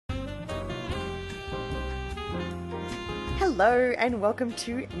Hello and welcome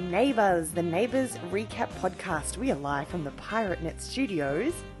to Neighbours, the Neighbours Recap Podcast. We are live from the Pirate Net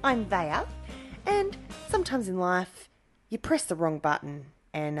Studios. I'm Vaya, and sometimes in life you press the wrong button,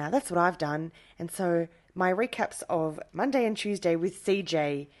 and that's what I've done. And so my recaps of Monday and Tuesday with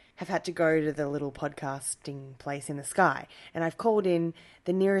CJ have had to go to the little podcasting place in the sky, and I've called in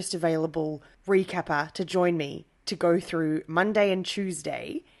the nearest available recapper to join me to go through Monday and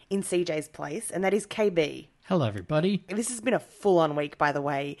Tuesday in CJ's place, and that is KB. Hello, everybody. This has been a full-on week, by the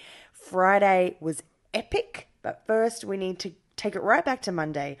way. Friday was epic, but first we need to take it right back to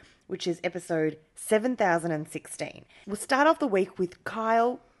Monday, which is episode 7016. We'll start off the week with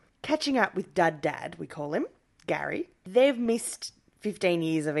Kyle catching up with Dad, we call him, Gary. They've missed 15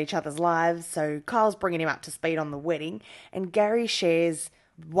 years of each other's lives, so Kyle's bringing him up to speed on the wedding, and Gary shares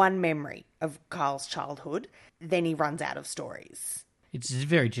one memory of Kyle's childhood, then he runs out of stories. It's a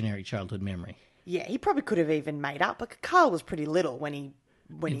very generic childhood memory. Yeah, he probably could have even made up, but Kyle was pretty little when he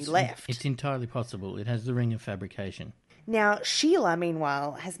left. It's entirely possible. It has the ring of fabrication. Now, Sheila,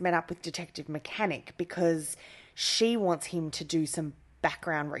 meanwhile, has met up with Detective Mechanic because she wants him to do some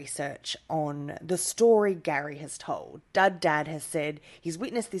background research on the story Gary has told. Dad has said he's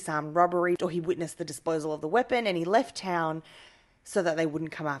witnessed this armed robbery, or he witnessed the disposal of the weapon, and he left town so that they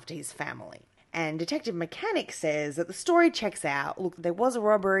wouldn't come after his family. And Detective Mechanic says that the story checks out. Look, there was a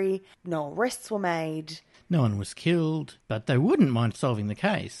robbery, no arrests were made. No one was killed, but they wouldn't mind solving the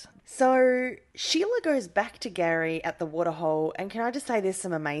case. So Sheila goes back to Gary at the waterhole, and can I just say there's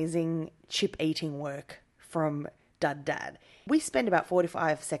some amazing chip-eating work from Dad. We spend about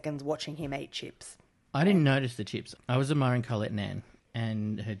 45 seconds watching him eat chips. I didn't notice the chips. I was admiring Colette Nan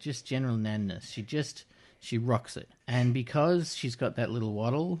and her just general nanness. She rocks it. And because she's got that little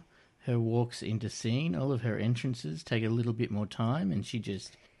waddle, her walks into scene, all of her entrances take a little bit more time, and she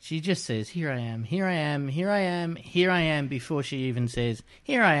just says, here I am, here I am, here I am, here I am, before she even says,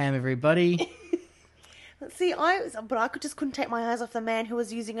 here I am, everybody. See, I couldn't take my eyes off the man who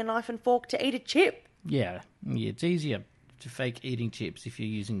was using a knife and fork to eat a chip. Yeah, it's easier to fake eating chips if you're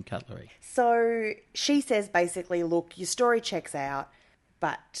using cutlery. So she says basically, look, your story checks out,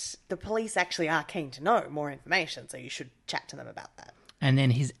 but the police actually are keen to know more information, so you should chat to them about that. And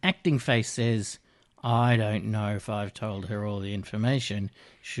then his acting face says, I don't know if I've told her all the information.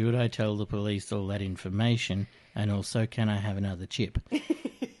 Should I tell the police all that information? And also, can I have another chip?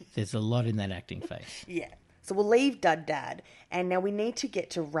 There's a lot in that acting face. Yeah. So we'll leave Dad, and now we need to get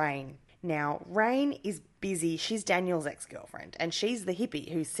to Rain. Now, Rain is busy. She's Daniel's ex-girlfriend, and she's the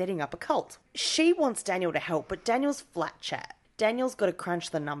hippie who's setting up a cult. She wants Daniel to help, but Daniel's flat chat. Daniel's got to crunch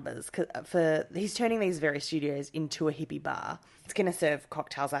the numbers he's turning these various studios into a hippie bar. It's going to serve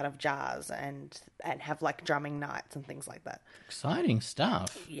cocktails out of jars and have like drumming nights and things like that. Exciting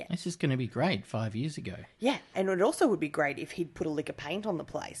stuff. Yeah. This is going to be great 5 years ago. Yeah, and it also would be great if he'd put a lick of paint on the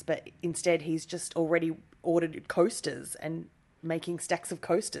place, but instead he's just already ordered coasters and making stacks of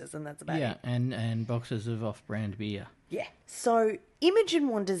coasters, and that's about it. Yeah, and boxes of off-brand beer. Yeah. So Imogen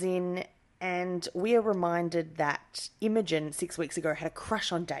wanders in, and we are reminded that Imogen 6 weeks ago had a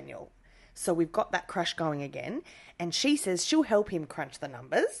crush on Daniel. So we've got that crush going again. And she says she'll help him crunch the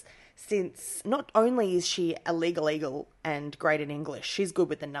numbers, since not only is she a legal eagle and great in English, she's good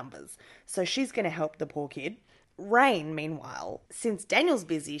with the numbers. So she's going to help the poor kid. Rain, meanwhile, since Daniel's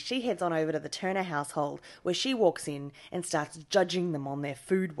busy, she heads on over to the Turner household, where she walks in and starts judging them on their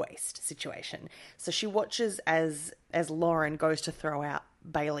food waste situation. So she watches as Lauren goes to throw out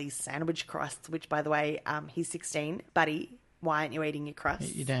Bailey's sandwich crusts, which, by the way, he's 16. Buddy, why aren't you eating your crusts?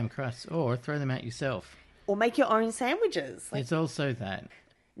 Eat your damn crusts, or throw them out yourself. Or make your own sandwiches. It's also that.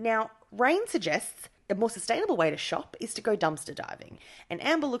 Now, Rain suggests a more sustainable way to shop is to go dumpster diving. And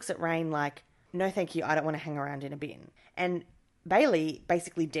Amber looks at Rain like, no thank you, I don't want to hang around in a bin. And Bailey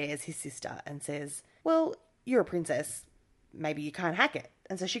basically dares his sister and says, well, you're a princess, maybe you can't hack it.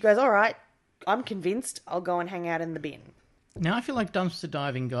 And so she goes, all right, I'm convinced, I'll go and hang out in the bin. Now, I feel like dumpster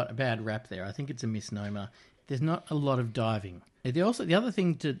diving got a bad rap there. I think it's a misnomer. There's not a lot of diving. The other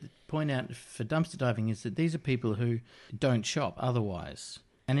thing to point out for dumpster diving is that these are people who don't shop otherwise.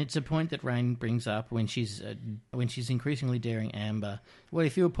 And it's a point that Rain brings up when she's increasingly daring Amber. What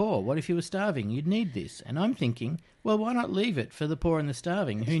if you were poor? What if you were starving? You'd need this. And I'm thinking, well, why not leave it for the poor and the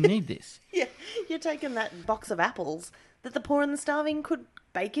starving who need this? Yeah, you're taking that box of apples that the poor and the starving could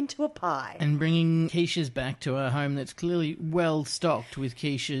bake into a pie. And bringing quiches back to a home that's clearly well stocked with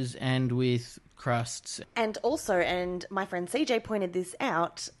quiches and with crusts. And also, and my friend CJ pointed this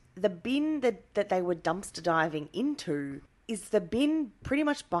out, the bin that they were dumpster diving into is the bin pretty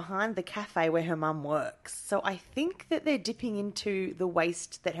much behind the cafe where her mum works. So I think that they're dipping into the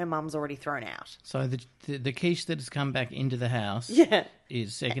waste that her mum's already thrown out. So the quiche that has come back into the house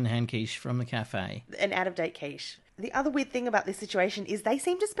is second-hand quiche from the cafe. An out-of-date quiche. The other weird thing about this situation is they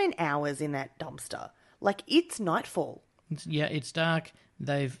seem to spend hours in that dumpster. Like, it's nightfall. It's dark.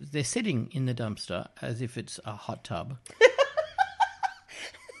 They're sitting in the dumpster as if it's a hot tub.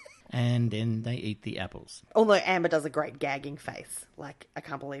 And then they eat the apples. Although Amber does a great gagging face. Like, I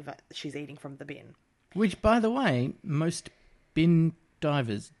can't believe she's eating from the bin. Which, by the way, most bin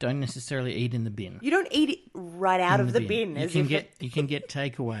divers don't necessarily eat in the bin. You don't eat it right out of the bin. You can get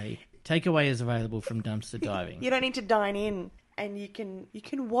takeaway. Takeaway is available from dumpster diving. You don't need to dine in, and you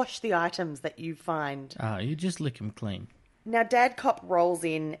can wash the items that you find. Oh, you just lick them clean. Now, Dad Cop rolls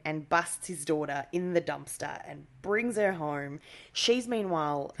in and busts his daughter in the dumpster and brings her home. She's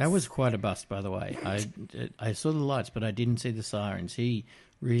meanwhile... That was quite a bust, by the way. I saw the lights, but I didn't see the sirens. He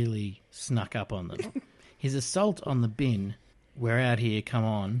really snuck up on them. His assault on the bin, we're out here, come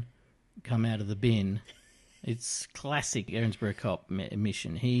out of the bin. It's classic Erinsborough Cop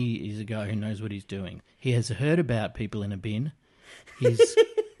mission. He is a guy who knows what he's doing. He has heard about people in a bin. He's...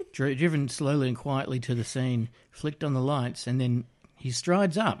 driven slowly and quietly to the scene, flicked on the lights, and then he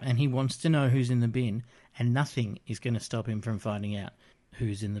strides up and he wants to know who's in the bin, and nothing is going to stop him from finding out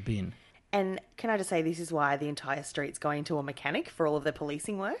who's in the bin. And can I just say, this is why the entire street's going to a mechanic for all of their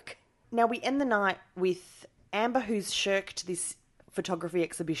policing work. Now, we end the night with Amber, who's shirked this photography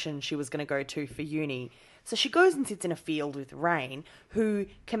exhibition she was going to go to for uni. So she goes and sits in a field with Rain, who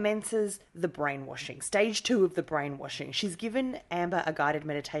commences the brainwashing, stage 2 of the brainwashing. She's given Amber a guided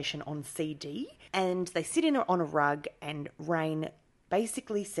meditation on CD, and they sit on a rug, and Rain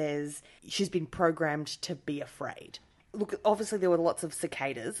basically says she's been programmed to be afraid. Look, obviously there were lots of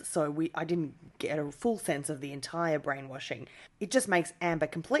cicadas, so I didn't get a full sense of the entire brainwashing. It just makes Amber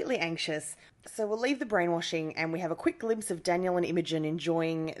completely anxious. So we'll leave the brainwashing and we have a quick glimpse of Daniel and Imogen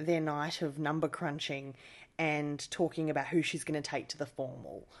enjoying their night of number crunching and talking about who she's going to take to the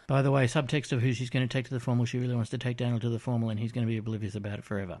formal. By the way, subtext of who she's going to take to the formal, she really wants to take Daniel to the formal and he's going to be oblivious about it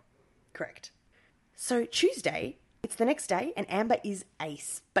forever. Correct. So Tuesday, it's the next day, and Amber is a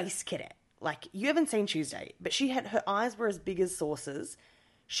space cadet. Like, you haven't seen Tuesday, but her eyes were as big as saucers.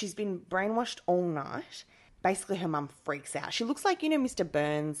 She's been brainwashed all night. Basically, her mum freaks out. She looks like, Mr.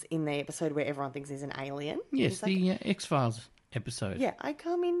 Burns in the episode where everyone thinks he's an alien. Yes, the X-Files episode. Yeah, I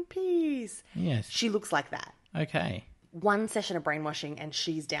come in peace. Yes. She looks like that. Okay. One session of brainwashing and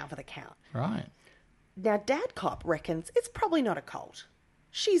she's down for the count. Right. Now, Dad Cop reckons it's probably not a cult.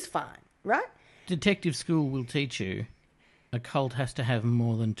 She's fine, right? Detective school will teach you a cult has to have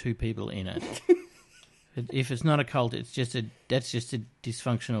more than 2 people in it. If it's not a cult, that's just a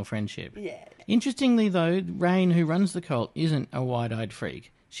dysfunctional friendship. Yeah. Interestingly, though, Rain, who runs the cult, isn't a wide-eyed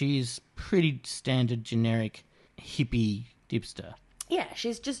freak. She is pretty standard, generic, hippie dipster. Yeah, she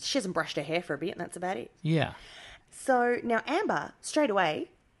hasn't brushed her hair for a bit, and that's about it. Yeah. So now Amber, straight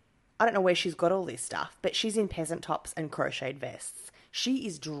away, I don't know where she's got all this stuff, but she's in peasant tops and crocheted vests. She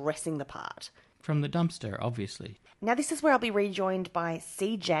is dressing the part. From the dumpster, obviously. Now, this is where I'll be rejoined by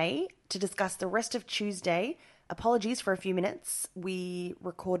CJ to discuss the rest of Tuesday. Apologies for a few minutes. We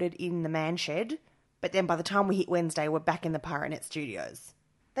recorded in the man shed, but then by the time we hit Wednesday, we're back in the Pirate Net studios.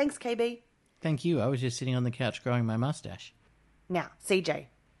 Thanks, KB. Thank you. I was just sitting on the couch growing my mustache. Now, CJ,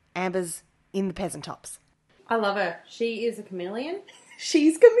 Amber's in the peasant tops. I love her. She is a chameleon.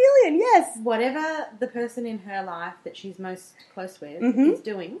 She's chameleon, yes. Whatever the person in her life that she's most close with is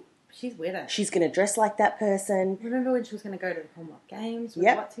doing, she's with her. She's going to dress like that person. Remember when she was going to go to the Commonwealth Games with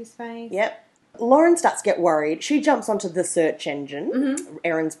What's-His-Face? Yep. Lauren starts to get worried. She jumps onto the search engine,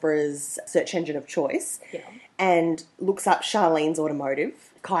 Erinsborough's search engine of choice, and looks up Charlene's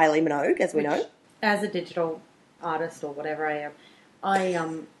automotive, Kylie Minogue, as we know. As a digital artist or whatever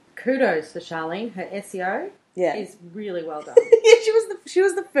I kudos to Charlene. Her SEO is really well done. Yeah, she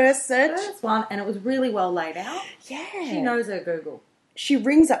was the first search. First one, and it was really well laid out. Yeah. She knows her Google. She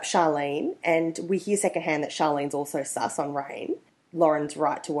rings up Charlene, and we hear secondhand that Charlene's also sus on Rain. Lauren's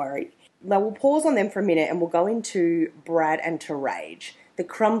right to worry. Now, we'll pause on them for a minute, and we'll go into Brad and Terage, the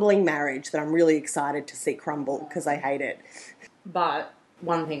crumbling marriage that I'm really excited to see crumble, because I hate it. But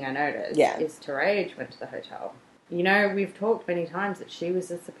one thing I noticed is Terage went to the hotel. We've talked many times that she was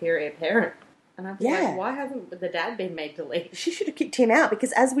a superior parent. And I'm like, why hasn't the dad been made to leave? She should have kicked him out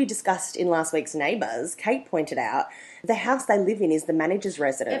because, as we discussed in last week's Neighbours, Kate pointed out, the house they live in is the manager's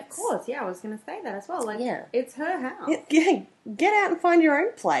residence. Of course, I was going to say that as well. It's her house. Yeah, get out and find your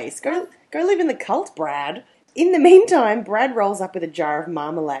own place. Go live in the cult, Brad. In the meantime, Brad rolls up with a jar of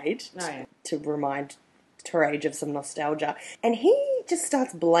marmalade to remind Terage of some nostalgia. And he just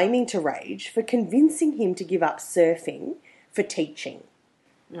starts blaming Terage for convincing him to give up surfing for teaching.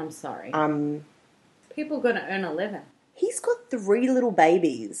 I'm sorry. People got to earn a living. He's got 3 little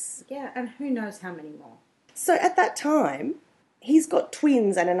babies. Yeah, and who knows how many more. So at that time, he's got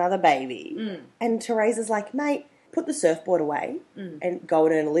twins and another baby. And Teresa's like, mate, put the surfboard away and go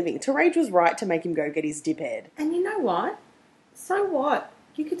and earn a living. Terage was right to make him go get his dip head. And you know what? So what?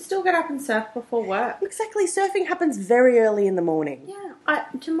 You could still get up and surf before work. Exactly. Surfing happens very early in the morning. Yeah.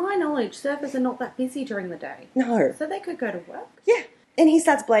 To my knowledge, surfers are not that busy during the day. No. So they could go to work. Yeah. And he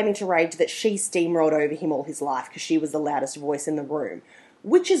starts blaming Terage that she steamrolled over him all his life because she was the loudest voice in the room,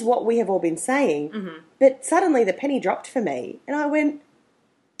 which is what we have all been saying. But suddenly the penny dropped for me and I went,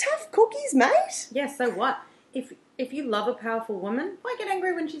 tough cookies, mate. Yeah, so what? If you love a powerful woman, why get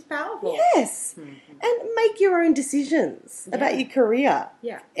angry when she's powerful? Yes. And make your own decisions about your career.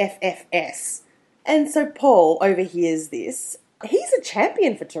 Yeah. FFS. And so Paul overhears this. He's a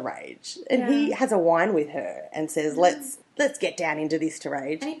champion for Terage. And he has a wine with her and says, let's get down into this,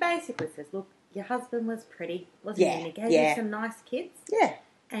 Terage. And he basically says, look, your husband was pretty, wasn't he? And he gave you some nice kids. Yeah.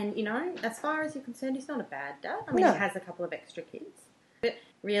 And, you know, as far as you're concerned, he's not a bad dad. I mean, he has a couple of extra kids. But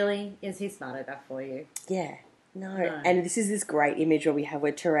really, is he smart enough for you? Yeah. No. And this is this great image where we have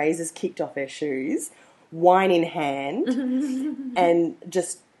where Teresa's kicked off her shoes, wine in hand, and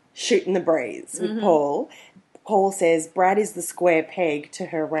just shooting the breeze with Paul. Paul says, Brad is the square peg to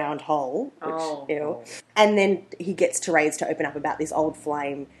her round hole, which, ew. And then he gets Teresa to open up about this old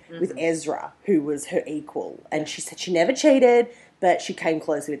flame with Ezra, who was her equal. And she said she never cheated, but she came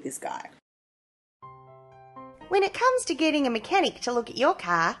close with this guy. When it comes to getting a mechanic to look at your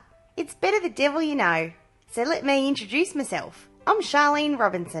car, it's better the devil you know. So let me introduce myself. I'm Charlene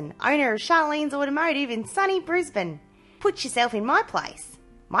Robinson, owner of Charlene's Automotive in sunny Brisbane. Put yourself in my place.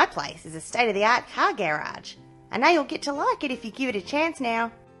 My place is a state-of-the-art car garage. I know you'll get to like it if you give it a chance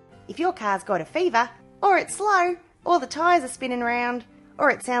now. If your car's got a fever, or it's slow, or the tyres are spinning round, or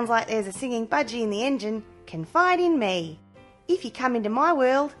it sounds like there's a singing budgie in the engine, confide in me. If you come into my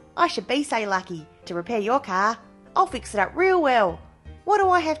world, I should be so lucky to repair your car. I'll fix it up real well. What do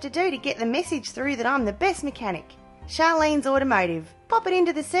I have to do to get the message through that I'm the best mechanic? Charlene's Automotive. Pop it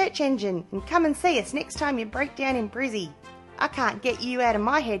into the search engine and come and see us next time you break down in Brizzy. I can't get you out of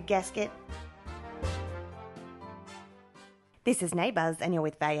my head gasket. This is Neighbours, and you're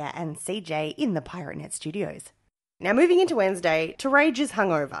with Vaya and CJ in the Pirate Net Studios. Now, moving into Wednesday, Terage is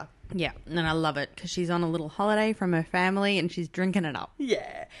hungover. Yeah, and I love it because she's on a little holiday from her family and she's drinking it up.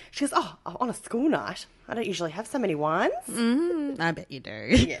 Yeah. She goes, on a school night, I don't usually have so many wines. I bet you do.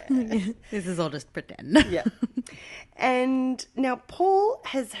 Yeah. This is all just pretend. Yeah. And now Paul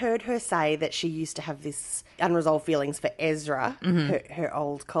has heard her say that she used to have this unresolved feelings for Ezra, her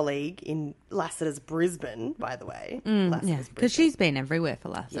old colleague in Lassiter's Brisbane, by the way. Yeah, because she's been everywhere for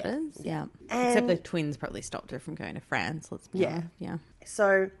Lassiter's. Yeah. Except the twins probably stopped her from going to France, let's be honest. Yeah.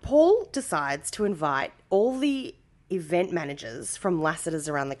 So Paul decides to invite all the event managers from Lassiter's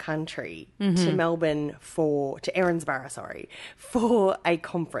around the country to Melbourne to Erinsborough, for a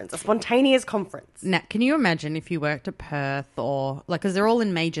conference, a spontaneous conference. Now, can you imagine if you worked at Perth or, because they're all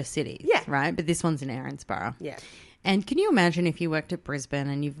in major cities, right? But this one's in Erinsborough. Yeah. And can you imagine if you worked at Brisbane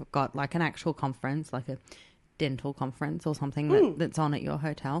and you've got like an actual conference, like a dental conference or something that's on at your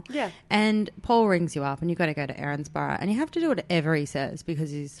hotel. Yeah. And Paul rings you up and you've got to go to Erinsborough and you have to do whatever he says because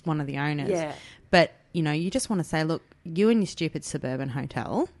he's one of the owners. Yeah. But, you know, you just want to say, look, you and your stupid suburban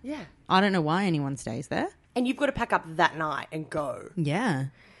hotel. Yeah. I don't know why anyone stays there. And you've got to pack up that night and go. Yeah.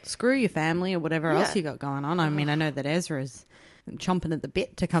 Screw your family or whatever else you got going on. I mean, I know that Ezra's chomping at the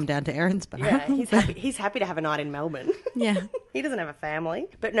bit to come down to Erinsborough. Yeah, he's happy to have a night in Melbourne. Yeah. He doesn't have a family.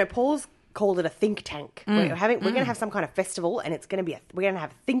 But no, Paul's called it a think tank. We're going to have some kind of festival and it's going to be we're going to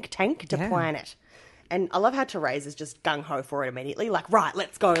have a think tank to plan it. And I love how Therese is just gung-ho for it immediately. Like, right,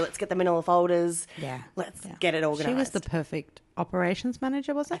 let's go. Let's get the manila folders. Yeah. Let's get it organised. She was the perfect operations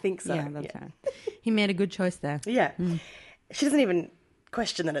manager, was it? I think so. Yeah, that's right. He made a good choice there. Yeah. She doesn't even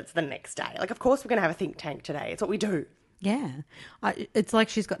question that it's the next day. Like, of course we're going to have a think tank today. It's what we do. Yeah. It's like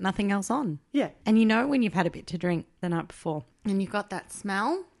she's got nothing else on. Yeah. And you know when you've had a bit to drink the night before and you've got that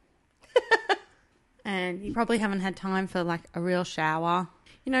smell and you probably haven't had time for like a real shower.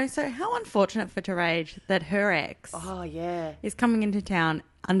 You know, so how unfortunate for Terage that her ex is coming into town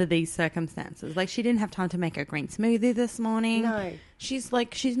under these circumstances. Like, she didn't have time to make her green smoothie this morning. No. She's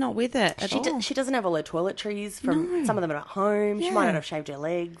not with it at all. She doesn't have all her toiletries from some of them are at home. Yeah. She might not have shaved her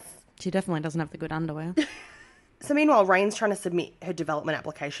legs. She definitely doesn't have the good underwear. So meanwhile, Rain's trying to submit her development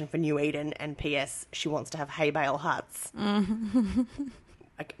application for New Eden and PS she wants to have hay bale huts.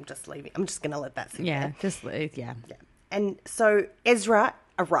 Okay, I'm just leaving. I'm just going to let that sit Yeah, there. just leave. Yeah. And so Ezra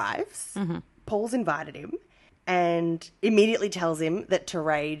arrives. Mm-hmm. Paul's invited him and immediately tells him that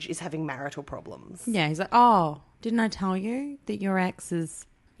Terage is having marital problems. Yeah, he's like, oh, didn't I tell you that your ex is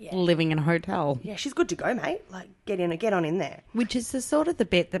living in a hotel? Yeah, she's good to go, mate. Like, get on in there. Which is the sort of the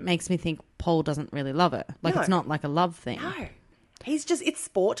bit that makes me think Paul doesn't really love her. Like, No. it's not like a love thing. No. It's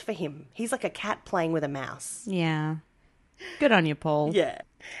sport for him. He's like a cat playing with a mouse. Yeah. Good on you, Paul. Yeah.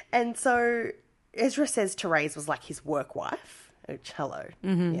 And so Ezra says Therese was like his work wife. Which, hello.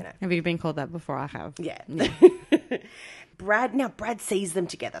 Mm-hmm. You know. Have you been called that before? I have. Yeah. Brad sees them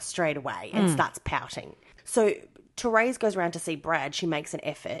together straight away and starts pouting. So Therese goes around to see Brad. She makes an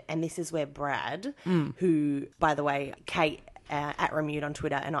effort. And this is where Brad, who, by the way, Kate at Remude on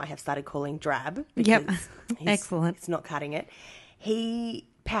Twitter and I have started calling Drab. Yep. He's, Excellent. He's not cutting it. He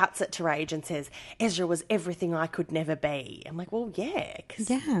pouts at Therese and says, Ezra was everything I could never be. I'm like, well, yeah, because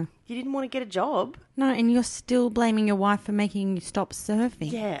you didn't want to get a job. No, and you're still blaming your wife for making you stop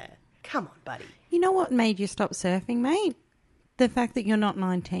surfing. Yeah. Come on, buddy. You know what made you stop surfing, mate? The fact that you're not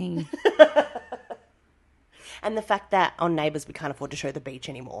 19. And the fact that on Neighbours we can't afford to show the beach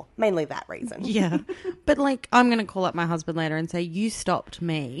anymore. Mainly that reason. Yeah. But, like, I'm going to call up my husband later and say, you stopped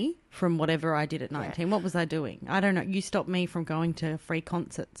me from whatever I did at 19. Yeah. What was I doing? I don't know. You stopped me from going to free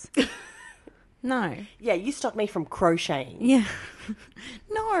concerts. No. Yeah, you stopped me from crocheting. Yeah.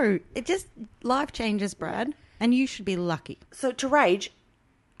 No. It just, life changes, Brad. And you should be lucky. So Terage,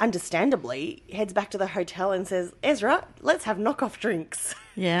 understandably, heads back to the hotel and says, Ezra, let's have knockoff drinks.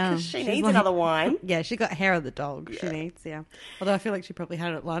 Yeah. Because she needs another wine. Yeah, she got hair of the dog. She needs, Although I feel like she probably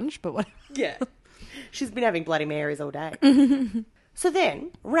had it at lunch, but whatever. Yeah. She's been having Bloody Marys all day. So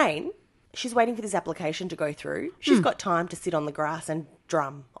then, Rain, she's waiting for this application to go through. She's got time to sit on the grass and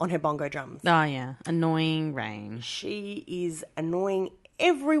drum on her bongo drums. Oh, yeah. Annoying Rain. She is annoying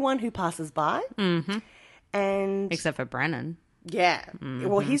everyone who passes by. Mm-hmm. And except for Brennan. Yeah. Mm-hmm.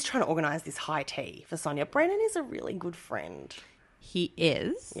 Well, he's trying to organise this high tea for Sonia. Brennan is a really good friend. He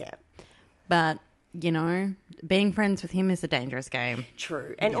is. Yeah. But, you know, being friends with him is a dangerous game.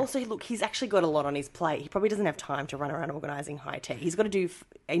 True. And also, look, he's actually got a lot on his plate. He probably doesn't have time to run around organising high tea. He's got to do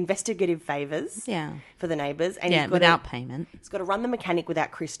investigative favours for the neighbours. And without payment. He's got to run the mechanic without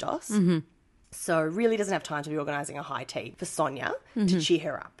Christos. Mm-hmm. So really doesn't have time to be organising a high tea for Sonia to cheer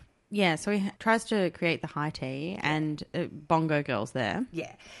her up. Yeah, so he tries to create the high tea and Bongo Girl's there.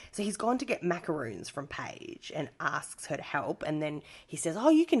 Yeah. So he's gone to get macaroons from Paige and asks her to help. And then he says, oh,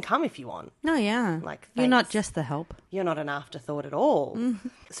 you can come if you want. No, yeah. Like, you're not just the help. You're not an afterthought at all.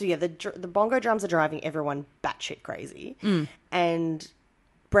 Mm. So, yeah, the bongo drums are driving everyone batshit crazy. Mm. And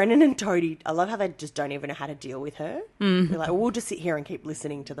Brennan and Toadie, I love how they just don't even know how to deal with her. Mm. They're like, well, we'll just sit here and keep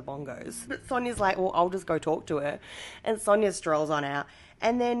listening to the bongos. But Sonia's like, well, I'll just go talk to her. And Sonia strolls on out.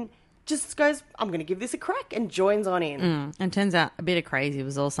 And then just goes, I'm going to give this a crack, and joins on in. And turns out a bit of crazy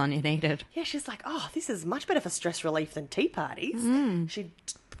was all Sonia needed. Yeah, she's like, oh, this is much better for stress relief than tea parties. She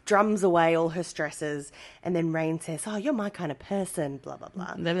drums away all her stresses, and then Rain says, oh, you're my kind of person, blah, blah,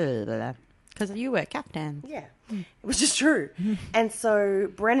 blah. Because you were captain. Yeah, which is true. And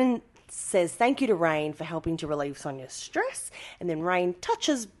so Brennan says thank you to Rain for helping to relieve Sonia's stress, and then Rain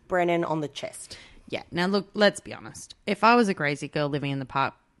touches Brennan on the chest. Yeah, now look, let's be honest. If I was a crazy girl living in the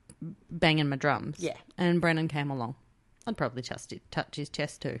park banging my drums, and Brennan came along, I'd probably touch his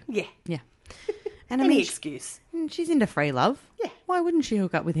chest too. Yeah. And Any excuse. She's into free love. Yeah. Why wouldn't she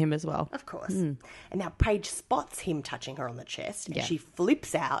hook up with him as well? Of course. And now Paige spots him touching her on the chest, and she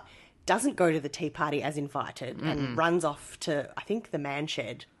flips out, doesn't go to the tea party as invited, and runs off to, I think, the man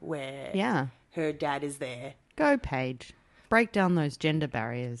shed where her dad is there. Go, Paige. Break down those gender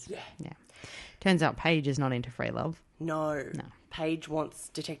barriers. Yeah. Turns out Paige is not into free love. No. Paige wants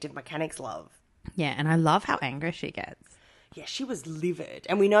Detective Mechanic's love. Yeah, and I love how angry she gets. Yeah, she was livid.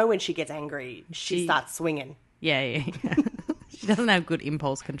 And we know when she gets angry, she starts swinging. Yeah. She doesn't have good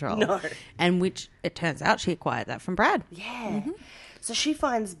impulse control. No. And which, it turns out, she acquired that from Brad. Yeah. So she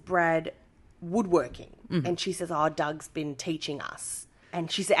finds Brad woodworking. And she says, oh, Doug's been teaching us. And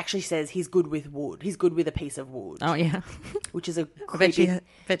she actually says he's good with wood. He's good with a piece of wood. Oh, yeah. Which is a creepy... I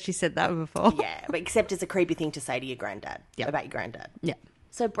bet she said that before. Yeah, but except it's a creepy thing to say to your granddad. About your granddad. Yeah.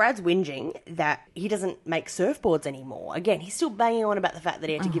 So Brad's whinging that he doesn't make surfboards anymore. Again, he's still banging on about the fact that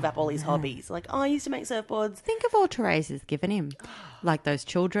he had to give up all his hobbies. Like, oh, I used to make surfboards. Think of all Teresa's given him. like those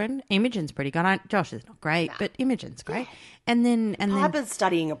children. Imogen's pretty good. Josh is not great, but Imogen's great. And then Piper's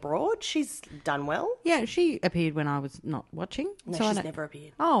studying abroad. She's done well. Yeah, she appeared when I was not watching. No, she's never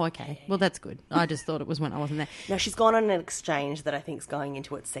appeared. Oh, okay. Well, that's good. I just thought it was when I wasn't there. No, she's gone on an exchange that I think is going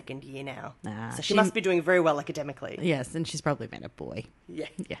into its second year now. So she must be doing very well academically. Yes, and she's probably met a boy. Yeah.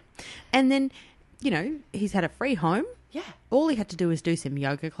 Yeah. And then, he's had a free home. Yeah. All he had to do was do some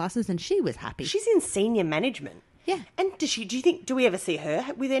yoga classes and she was happy. She's in senior management. Yeah. And do we ever see her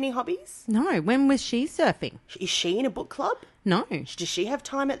with any hobbies? No. When was she surfing? Is she in a book club? No. Does she have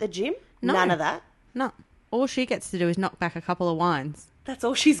time at the gym? No. None of that? No. All she gets to do is knock back a couple of wines. That's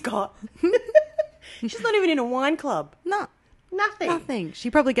all she's got. She's not even in a wine club. No. Nothing.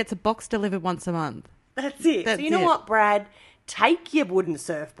 She probably gets a box delivered once a month. That's it. So you know what, Brad? Take your wooden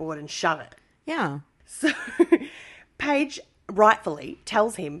surfboard and shove it. Yeah. So Paige rightfully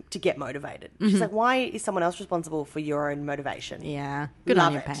tells him to get motivated. She's like, why is someone else responsible for your own motivation? Yeah. Good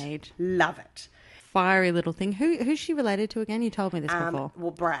on you, Paige. Love it. Fiery little thing. Who's she related to again? You told me this before.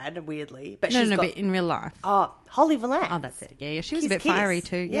 Well, Brad, weirdly. But but in real life. Oh, Holly Valance. Oh, that's it. Yeah. She was a bit fiery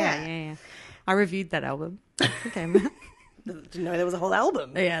too. Yeah. I reviewed that album. Okay. Didn't know there was a whole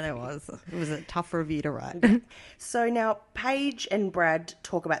album. Yeah, there was. It was a tough review to write. So now Paige and Brad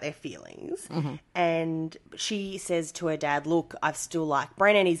talk about their feelings, and she says to her dad, look, I've still like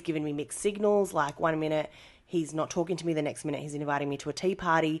Brennan. He's given me mixed signals. Like 1 minute he's not talking to me, the next minute he's inviting me to a tea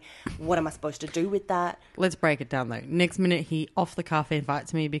party. What am I supposed to do with that? Let's break it down though. Next minute he off the cuff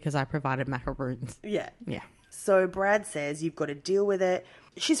invites me because I provided macaroons. Yeah. Yeah. So Brad says, you've got to deal with it.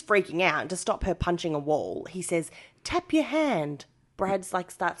 She's freaking out. To stop her punching a wall, he says, tap your hand. Brad's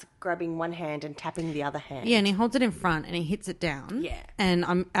starts grabbing one hand and tapping the other hand. Yeah, and he holds it in front and he hits it down. Yeah. And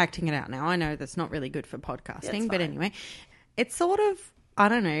I'm acting it out now. I know that's not really good for podcasting, but anyway. It's sort of, I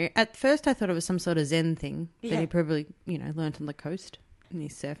don't know. At first I thought it was some sort of Zen thing that he probably, learnt on the coast in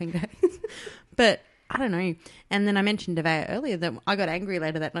his surfing days. But I don't know. And then I mentioned Devea earlier that I got angry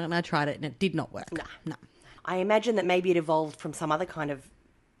later that night and I tried it and it did not work. No. I imagine that maybe it evolved from some other kind of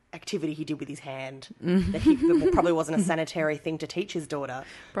activity he did with his hand that probably wasn't a sanitary thing to teach his daughter.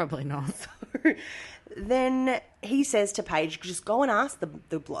 Probably not. So then he says to Paige, just go and ask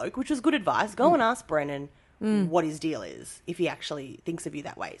the bloke, which was good advice, go and ask Brennan what his deal is, if he actually thinks of you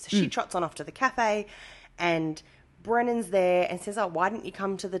that way. So she trots on off to the cafe and Brennan's there and says, oh, why didn't you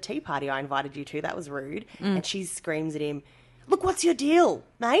come to the tea party I invited you to? That was rude. And she screams at him, look, what's your deal,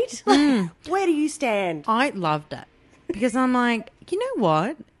 mate? Where do you stand? I loved it because I'm like, you know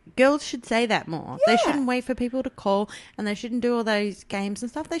what? Girls should say that more. Yeah. They shouldn't wait for people to call and they shouldn't do all those games and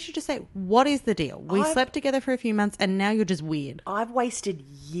stuff. They should just say, what is the deal? We slept together for a few months and now you're just weird. I've wasted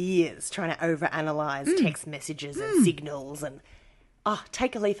years trying to overanalyze text messages and signals and... Oh,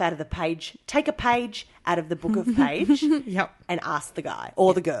 take a leaf out of the page. Take a page out of the book of Paige and ask the guy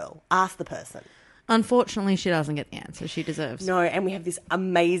or the girl. Ask the person. Unfortunately, she doesn't get the answer she deserves. No, and we have this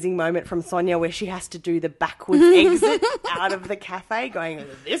amazing moment from Sonia where she has to do the backwards exit out of the cafe going,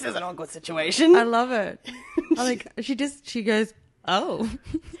 this is an awkward situation. I love it. She goes, oh.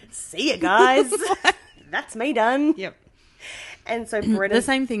 See ya, guys. That's me done. Yep. And so Brennan... The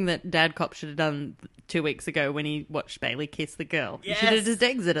same thing that Dad Cop should have done 2 weeks ago when he watched Bailey kiss the girl. Yes. He should have just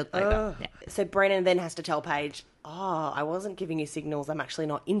exited later. Yeah. So Brennan then has to tell Paige, I wasn't giving you signals. I'm actually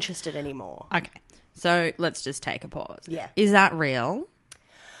not interested anymore. Okay. So let's just take a pause. Yeah. Is that real?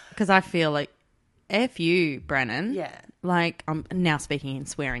 Because I feel like, F you, Brennan. Yeah. Like, I'm now speaking in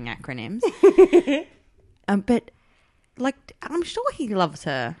swearing acronyms. But, I'm sure he loves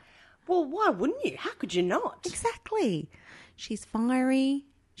her. Well, why wouldn't you? How could you not? Exactly. She's fiery.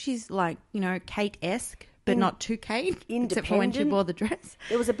 She's Kate-esque, but not too Kate. Independent. Except for when she wore the dress.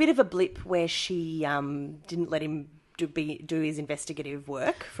 There was a bit of a blip where she didn't let him do his investigative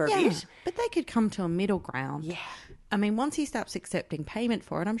work for a bit. But they could come to a middle ground. Yeah. I mean, once he stops accepting payment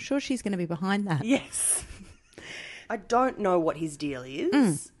for it, I'm sure she's going to be behind that. Yes. I don't know what his deal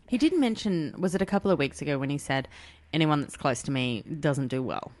is. He did mention, was it a couple of weeks ago when he said, anyone that's close to me doesn't do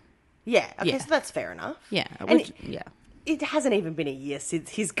well. Yeah. Okay, so that's fair enough. Yeah. It hasn't even been a year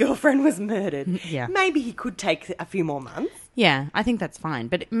since his girlfriend was murdered. Yeah. Maybe he could take a few more months. Yeah, I think that's fine.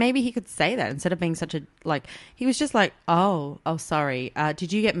 But maybe he could say that instead of being such a, he was just like, oh, sorry.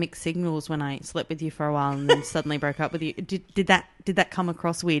 Did you get mixed signals when I slept with you for a while and then suddenly broke up with you? Did that come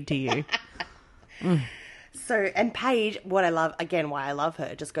across weird to you? So, and Paige, why I love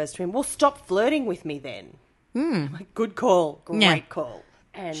her, just goes to him, well, stop flirting with me then. Like, good call. Great call.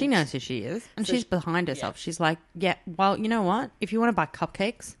 And she knows who she is, and she's behind herself. Yeah. She's like, yeah, well, you know what? If you want to buy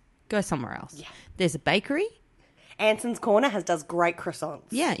cupcakes, go somewhere else. Yeah. There's a bakery. Anson's Corner does great croissants.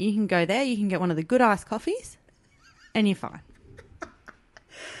 Yeah, you can go there. You can get one of the good iced coffees, and you're fine.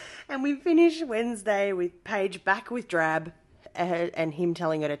 And we finish Wednesday with Paige back with Drab and him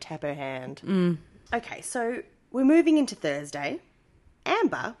telling her to tap her hand. Okay, so we're moving into Thursday.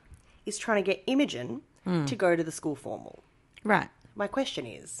 Amber is trying to get Imogen to go to the school formal. Right. My question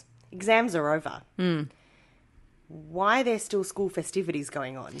is, exams are over. Why are there still school festivities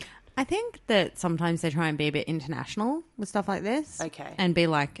going on? I think that sometimes they try and be a bit international with stuff like this. Okay. And be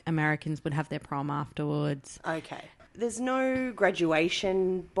like Americans would have their prom afterwards. Okay. There's no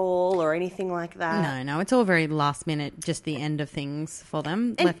graduation ball or anything like that? No. It's all very last minute, just the end of things for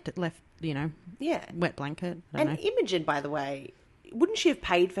them. And, left, wet blanket. I don't know. Imogen, by the way, wouldn't she have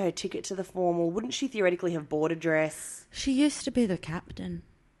paid for her ticket to the formal? Wouldn't she theoretically have bought a dress? She used to be the captain.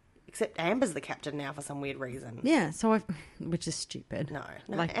 Except Amber's the captain now for some weird reason. Yeah, which is stupid. No,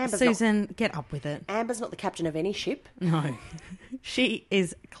 like, Amber's Susan, get up with it. Amber's not the captain of any ship. No. She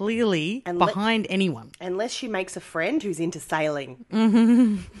is clearly behind anyone. Unless she makes a friend who's into sailing.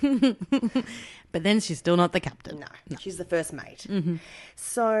 But then she's still not the captain. No. She's the first mate.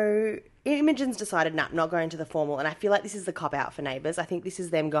 So Imogen's decided, not going to the formal. And I feel like this is the cop-out for Neighbours. I think this is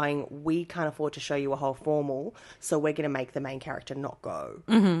them going, we can't afford to show you a whole formal, so we're going to make the main character not go.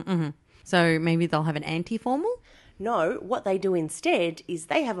 So maybe they'll have an anti-formal? No, what they do instead is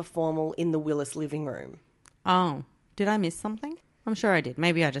they have a formal in the Willis living room. Oh, did I miss something? I'm sure I did.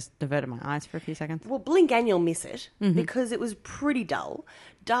 Maybe I just diverted my eyes for a few seconds. Well, blink and you'll miss it because it was pretty dull.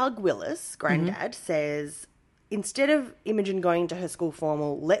 Doug Willis, Granddad, says, instead of Imogen going to her school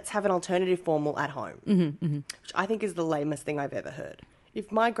formal, let's have an alternative formal at home, which I think is the lamest thing I've ever heard.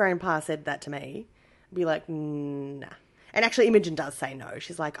 If my grandpa said that to me, I'd be like, nah. And actually, Imogen does say no.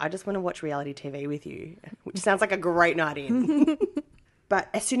 She's like, I just want to watch reality TV with you, which sounds like a great night in. But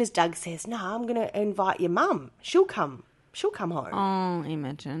as soon as Doug says, no, I'm going to invite your mum, she'll come home. Oh,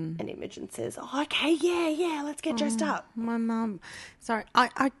 Imogen. And Imogen says, oh, okay, yeah, let's get dressed up. My mum. Sorry,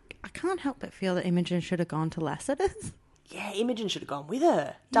 I can't help but feel that Imogen should have gone to Lassiter's. Yeah, Imogen should have gone with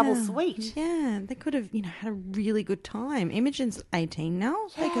her. Double sweet. Yeah, they could have, had a really good time. Imogen's 18 now.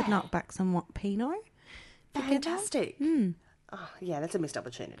 Yeah. They could knock back some Pinot. Fantastic. Oh, yeah, that's a missed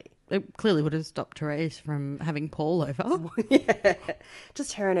opportunity. It clearly would have stopped Therese from having Paul over. Yeah,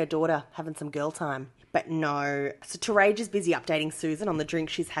 just her and her daughter having some girl time. But no. So Therese is busy updating Susan on the drink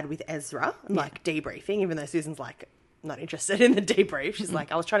she's had with Ezra, like debriefing, even though Susan's like not interested in the debrief. She's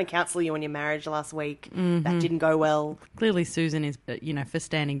like, I was trying to counsel you on your marriage last week. That didn't go well. Clearly Susan is, for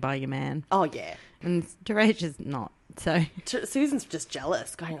standing by your man. Oh, yeah. And Therese is not. So Susan's just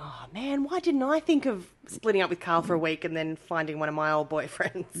jealous, going, oh, man, why didn't I think of splitting up with Carl for a week and then finding one of my old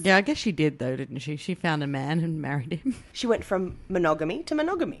boyfriends? Yeah, I guess she did, though, didn't she? She found a man and married him. She went from monogamy to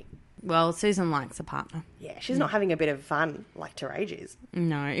monogamy. Well, Susan likes a partner. Yeah, she's not having a bit of fun like Therese is.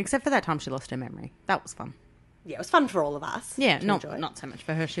 No, except for that time she lost her memory. That was fun. Yeah, it was fun for all of us. Yeah, not so much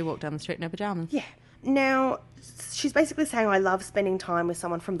for her. She walked down the street in her pajamas. Yeah. Now, she's basically saying, I love spending time with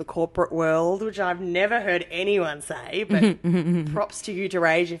someone from the corporate world, which I've never heard anyone say, but props to you,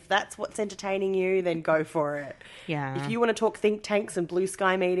 Therese. If that's what's entertaining you, then go for it. Yeah. If you want to talk think tanks and blue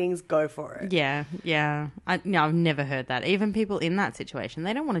sky meetings, go for it. Yeah. I've never heard that. Even people in that situation,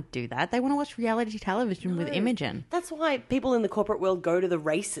 they don't want to do that. They want to watch reality television with Imogen. That's why people in the corporate world go to the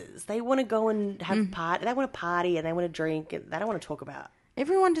races. They want to go and have a party. They want to party and they want to drink. And they don't want to talk about.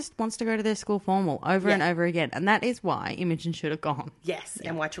 Everyone just wants to go to their school formal over and over again. And that is why Imogen should have gone. Yes,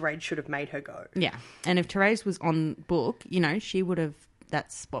 and why Therese should have made her go. Yeah. And if Therese was on book, she would have,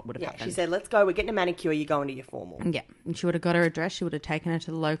 that's what would have happened. She said, let's go, we're getting a manicure, you're going to your formal. Yeah. And she would have got her address. She would have taken her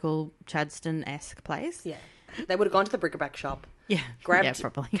to the local Chadston-esque place. Yeah. They would have gone to the bric-a-brac shop. Yeah. Grabbed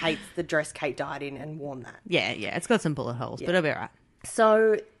probably. the dress Kate died in and worn that. Yeah. It's got some bullet holes, but it'll be all right.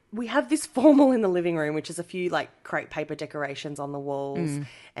 So we have this formal in the living room, which is a few crepe paper decorations on the walls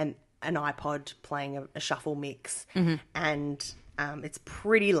and an iPod playing a shuffle mix. And it's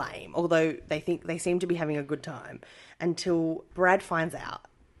pretty lame, although they seem to be having a good time until Brad finds out.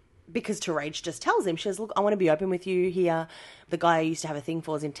 Because Therese just tells him, she says, look, I want to be open with you here. The guy I used to have a thing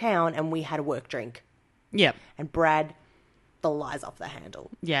for is in town and we had a work drink. Yep. And Brad, the lies off the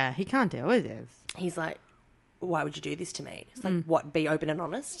handle. Yeah, he can't deal with this. He's like, why would you do this to me? It's like, what, be open and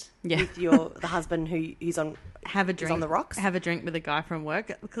honest with the husband who's on have a drink on the rocks? Have a drink with a guy from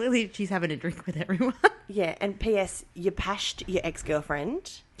work. Clearly she's having a drink with everyone. Yeah, and P.S. you pashed your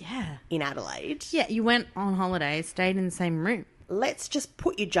ex-girlfriend in Adelaide. Yeah, you went on holiday, stayed in the same room. Let's just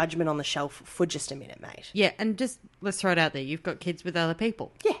put your judgment on the shelf for just a minute, mate. Yeah, and just let's throw it out there. You've got kids with other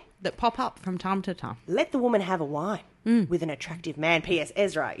people. Yeah. That pop up from time to time. Let the woman have a wine with an attractive man. P.S.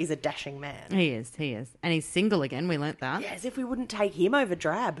 Ezra is a dashing man. He is. And he's single again. We learnt that. Yeah, as if we wouldn't take him over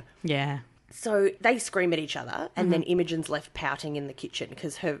Drab. Yeah. So they scream at each other, and then Imogen's left pouting in the kitchen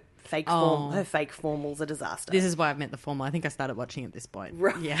because her fake formal's a disaster. This is why I've met the formal. I think I started watching at this point.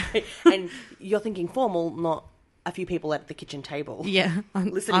 Right. Yeah. And you're thinking formal, not a few people at the kitchen table. Yeah.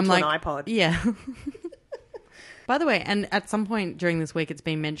 Listening to an iPod. Yeah. By the way, and at some point during this week, it's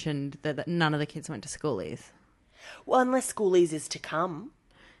been mentioned that none of the kids went to schoolies. Well, unless schoolies is to come.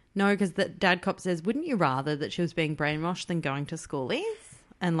 No, because the dad cop says, wouldn't you rather that she was being brainwashed than going to schoolies?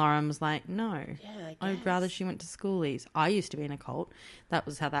 And Lauren was like, no. Yeah, I'd rather she went to schoolies. I used to be in a cult. That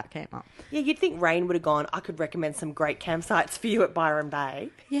was how that came up. Yeah, you'd think Rain would have gone, I could recommend some great campsites for you at Byron Bay.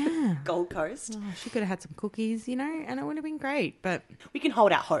 Yeah. Gold Coast. Oh, she could have had some cookies, you know, and it would have been great. But we can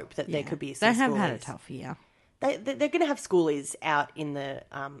hold out hope that there could be some They have schoolies. had a tough year. They're going to have schoolies out in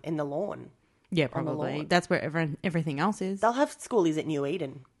the lawn. Yeah, probably. That's where everything else is. They'll have schoolies at New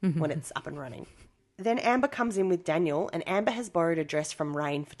Eden when it's up and running. Then Amber comes in with Daniel, and Amber has borrowed a dress from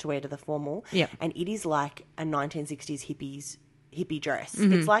Rain to wear to the formal. Yep. And it is like a 1960s hippie dress.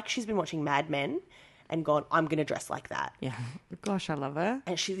 It's like she's been watching Mad Men and gone, I'm going to dress like that. Yeah. Gosh, I love her.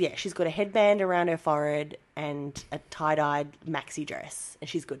 And she's got a headband around her forehead and a tie-dyed maxi dress, and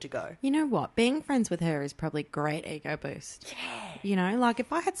she's good to go. You know what? Being friends with her is probably a great ego boost. Yeah. You know, like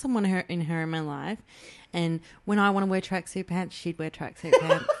if I had someone in my life, and when I want to wear tracksuit pants, she'd wear tracksuit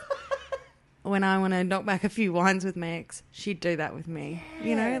pants. When I want to knock back a few wines with my ex, she'd do that with me. Yeah.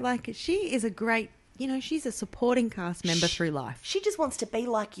 You know, like she is a great, you know, she's a supporting cast member through life. She just wants to be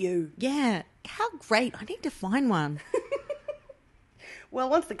like you. Yeah. How great. I need to find one. Well,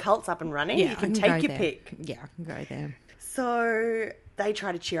 once the cult's up and running, you can take your pick. Yeah, I can go there. So they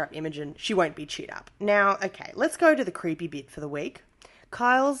try to cheer up Imogen. She won't be cheered up. Now, okay, let's go to the creepy bit for the week.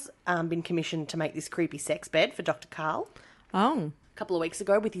 Kyle's been commissioned to make this creepy sex bed for Dr. Carl. Oh. A couple of weeks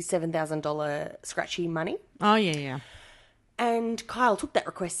ago with his $7,000 scratchy money. Oh, yeah. And Kyle took that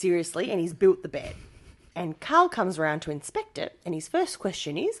request seriously and he's built the bed. And Carl comes around to inspect it, and his first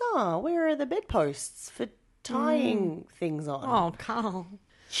question is, where are the bedposts for tying things on? Oh, Carl.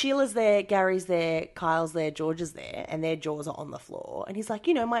 Sheila's there, Gary's there, Kyle's there, George is there, and their jaws are on the floor. And he's like,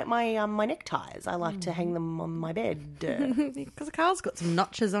 you know, my neckties, I like to hang them on my bed. Because Carl's got some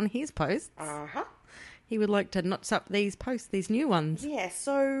notches on his posts. Uh-huh. He would like to notch up these posts, these new ones. Yeah,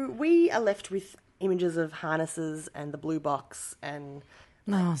 so we are left with images of harnesses and the blue box and...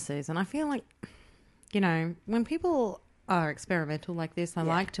 Oh, Susan, I feel like, you know, when people are experimental like this, I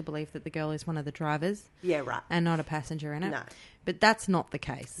like to believe that the girl is one of the drivers. Yeah, right. And not a passenger in it. No. But that's not the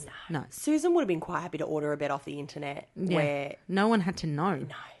case. No. Susan would have been quite happy to order a bed off the internet where... No one had to know.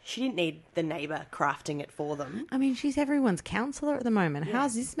 No. She didn't need the neighbour crafting it for them. I mean, she's everyone's counsellor at the moment. Yeah.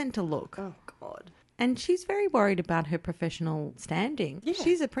 How's this meant to look? Oh, God. And she's very worried about her professional standing. Yeah.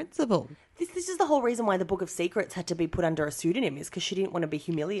 She's a principal. This is the whole reason why the Book of Secrets had to be put under a pseudonym, is because she didn't want to be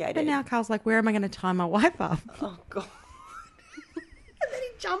humiliated. But now Carl's like, where am I going to tie my wife up? Oh, God. And then he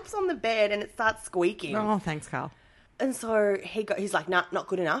jumps on the bed and it starts squeaking. Oh, thanks, Carl. And so he's like, nah, not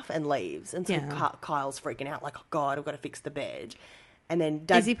good enough, and leaves. And so Kyle's freaking out, like, oh, God, I've got to fix the bed. And then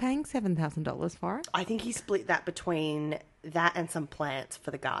Is he paying $7,000 for it? I think he split that between that and some plants for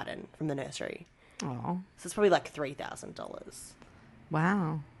the garden from the nursery. Oh. So it's probably like $3,000.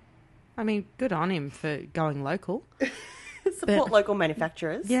 Wow. I mean, good on him for going local. Support local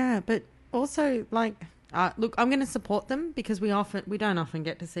manufacturers. Yeah, but also, like, look, I'm going to support them because we don't often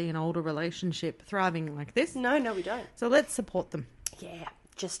get to see an older relationship thriving like this. No, we don't. So let's support them. Yeah,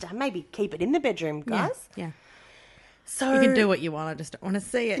 just maybe keep it in the bedroom, guys. Yeah. So you can do what you want. I just don't want to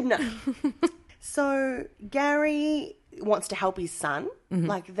see it. No. So Gary wants to help his son. Mm-hmm.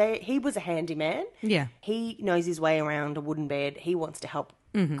 Like he was a handyman. Yeah. He knows his way around a wooden bed. He wants to help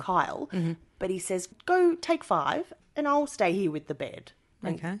Kyle. Mm-hmm. But he says, go take 5 and I'll stay here with the bed.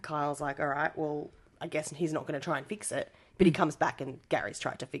 And Kyle's like, all right, well, I guess he's not going to try and fix it. But he comes back and Gary's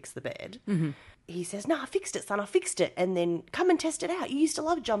tried to fix the bed. Mm-hmm. He says, no, I fixed it, son, I fixed it. And then come and test it out. You used to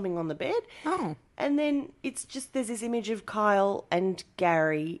love jumping on the bed. Oh. And then it's just, there's this image of Kyle and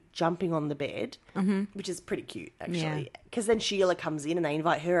Gary jumping on the bed, which is pretty cute, actually. Because then Sheila comes in and they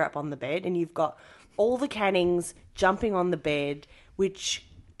invite her up on the bed, and you've got all the Cannings jumping on the bed, which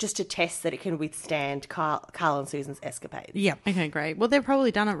just to test that it can withstand Carl and Susan's escapades. Yeah, okay, great. Well, they've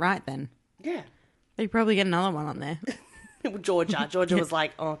probably done it right then. Yeah. They probably get another one on there. Georgia was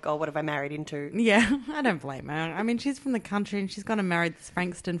like, oh, God, what have I married into? Yeah, I don't blame her. I mean, she's from the country and she's gone and married this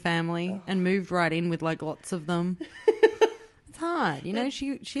Frankston family and moved right in with, like, lots of them. It's hard. You know,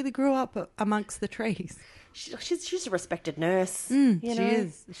 she grew up amongst the trees. She's a respected nurse. She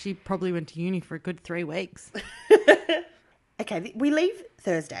is. She probably went to uni for a good 3 weeks. Okay, we leave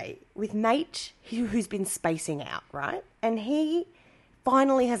Thursday with Nate, who's been spacing out, right? And he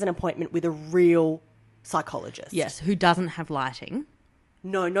finally has an appointment with a real psychologist. Yes, who doesn't have lighting.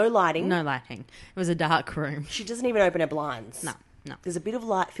 No lighting. No lighting. It was a dark room. She doesn't even open her blinds. No. There's a bit of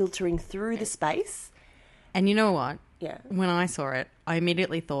light filtering through the space. And you know what? Yeah. When I saw it, I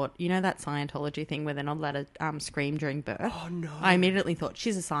immediately thought, you know that Scientology thing where they're not allowed to scream during birth? Oh, no. I immediately thought,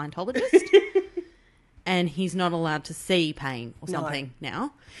 she's a Scientologist. And he's not allowed to see pain or something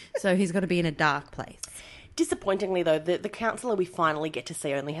now. So he's got to be in a dark place. Disappointingly, though, the counsellor we finally get to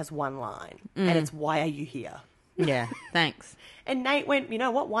see only has one line. And it's, why are you here? Yeah, thanks. And Nate went, you know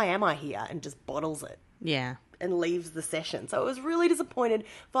what, why am I here? And just bottles it. Yeah. And leaves the session. So I was really disappointed.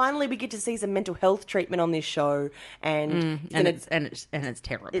 Finally, we get to see some mental health treatment on this show. And it's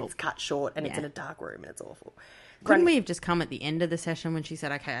terrible. It's cut short and it's in a dark room and it's awful. Couldn't we have just come at the end of the session when she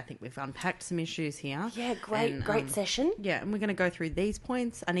said, okay, I think we've unpacked some issues here. Yeah, great session. Yeah, and we're going to go through these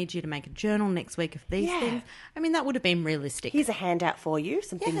points. I need you to make a journal next week of these things. I mean, that would have been realistic. Here's a handout for you,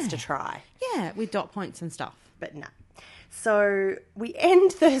 some things to try. Yeah, with dot points and stuff. But no. So we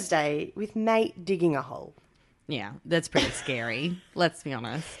end Thursday with Nate digging a hole. Yeah, that's pretty scary. Let's be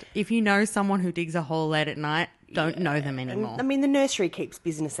honest. If you know someone who digs a hole late at night, don't know them anymore. I mean, the nursery keeps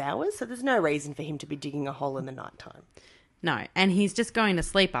business hours, so there's no reason for him to be digging a hole in the nighttime. No, and he's just going to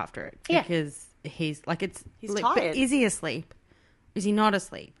sleep after it because he's like he's tired. Is he asleep? Is he not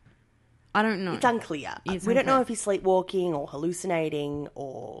asleep? I don't know. It's unclear. We don't know if he's sleepwalking or hallucinating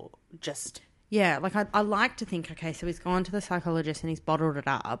or just... Yeah, like I like to think, okay, so he's gone to the psychologist and he's bottled it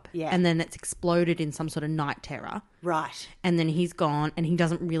up. Yeah. And then it's exploded in some sort of night terror. Right. And then he's gone and he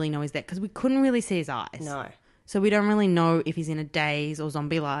doesn't really know he's there because we couldn't really see his eyes. No. So we don't really know if he's in a daze or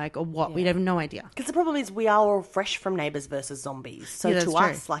zombie-like or what. Yeah. We have no idea. Because the problem is we are all fresh from Neighbours versus Zombies. So to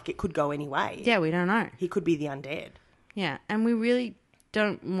us, like, it could go any way. Yeah, we don't know. He could be the undead. Yeah, and we really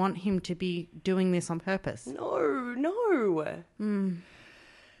don't want him to be doing this on purpose. No.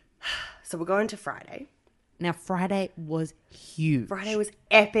 So we're going to Friday. Now, Friday was huge. Friday was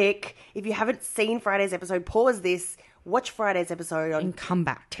epic. If you haven't seen Friday's episode, pause this, watch Friday's episode on and come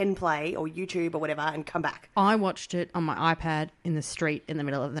back. 10 Play or YouTube or whatever and come back. I watched it on my iPad in the street in the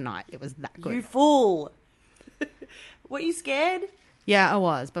middle of the night. It was that good. You fool. Were you scared? Yeah, I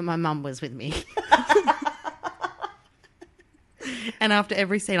was, but my mum was with me. And after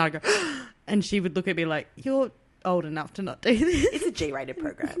every scene, I'd go, and she would look at me like, you're old enough to not do this. It's a G-rated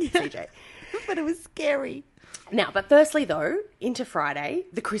program, CJ. But it was scary. Now, but firstly, though, into Friday,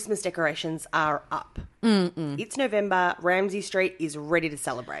 the Christmas decorations are up. It's November. Ramsay Street is ready to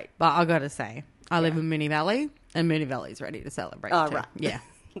celebrate. But I got to say, I live in Moonee Valley, and Moonee Valley's ready to celebrate too. Right. Yeah.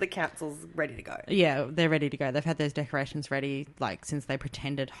 The council's ready to go. Yeah, they're ready to go. They've had those decorations ready, like, since they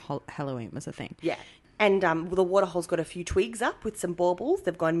pretended Halloween was a thing. Yeah. And the Waterhole's got a few twigs up with some baubles.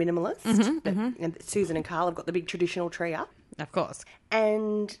 They've gone minimalist. And Susan and Carl have got the big traditional tree up. Of course.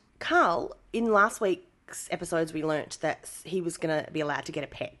 And Carl, in last week's episodes, we learnt that he was going to be allowed to get a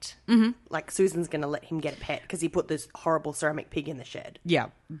pet. Mm-hmm. Like, Susan's going to let him get a pet because he put this horrible ceramic pig in the shed. Yeah,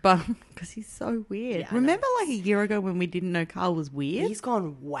 but because he's so weird. Yeah, remember like a year ago when we didn't know Carl was weird? He's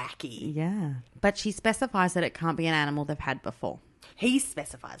gone wacky. Yeah. But she specifies that it can't be an animal they've had before. He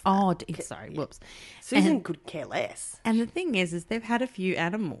specifies that. Oh, sorry. Whoops. Susan could care less. And the thing is they've had a few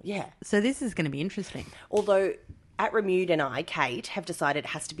animals. Yeah. So this is going to be interesting. Although, at Remude and I, Kate, have decided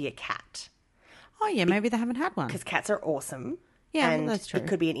it has to be a cat. Oh, yeah, maybe they haven't had one. Because cats are awesome. Yeah, and that's true. It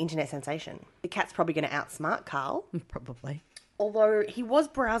could be an internet sensation. The cat's probably going to outsmart Carl. Probably. Although he was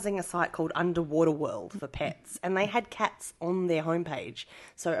browsing a site called Underwater World for pets, and they had cats on their homepage.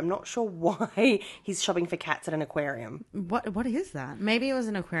 So I'm not sure why he's shopping for cats at an aquarium. What is that? Maybe it was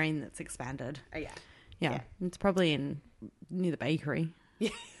an aquarium that's expanded. Oh, yeah. Yeah. It's probably near the bakery.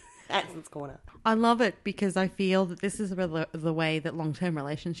 Yeah. Adson's Corner. I love it because I feel that this is the way that long-term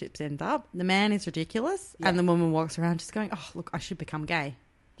relationships end up. The man is ridiculous and the woman walks around just going, oh, look, I should become gay.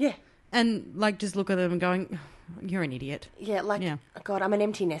 Yeah. And, like, just look at them and going, you're an idiot. Yeah, like, God, I'm an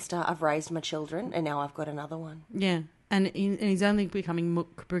empty nester. I've raised my children, and now I've got another one. Yeah. And he's only becoming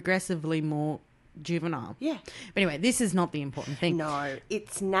progressively more juvenile. Yeah. But anyway, this is not the important thing. No,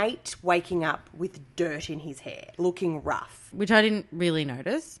 it's Nate waking up with dirt in his hair, looking rough. Which I didn't really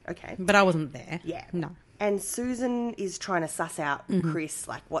notice. Okay. But I wasn't there. Yeah. No. And Susan is trying to suss out Chris,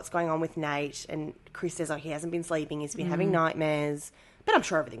 like, what's going on with Nate. And Chris says, oh, he hasn't been sleeping. He's been having nightmares. But I'm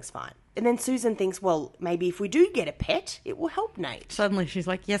sure everything's fine. And then Susan thinks, well, maybe if we do get a pet, it will help Nate. Suddenly she's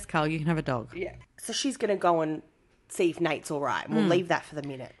like, yes, Carl, you can have a dog. Yeah. So she's going to go and see if Nate's all right. And we'll leave that for the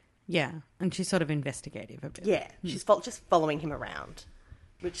minute. Yeah. And she's sort of investigative a bit. Yeah. She's just following him around.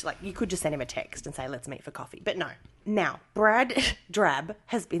 Which, like, you could just send him a text and say, let's meet for coffee. But no. Now, Brad Drab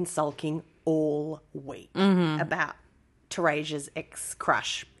has been sulking all week about Tarage's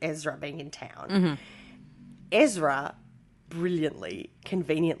ex-crush, Ezra, being in town. Ezra brilliantly,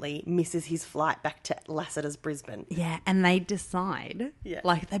 conveniently misses his flight back to Lassiter's Brisbane. Yeah, and they decide,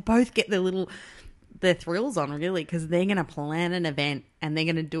 like, they both get their thrills on, really, because they're going to plan an event and they're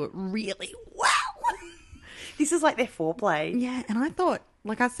going to do it really well. This is like their foreplay. Yeah, and I thought,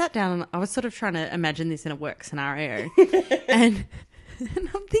 like, I sat down and I was sort of trying to imagine this in a work scenario. and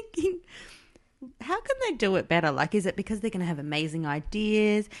I'm thinking, how can they do it better? Like, is it because they're going to have amazing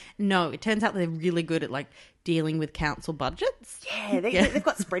ideas? No, it turns out they're really good at, like, dealing with council budgets. Yeah, they've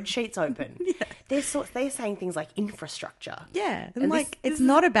got spreadsheets open. Yeah. They're saying things like infrastructure. Yeah, and like, it's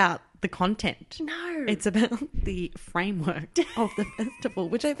not about the content. No. It's about the framework of the festival,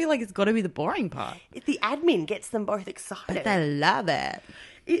 which I feel like it's got to be the boring part. The admin gets them both excited. But they love it.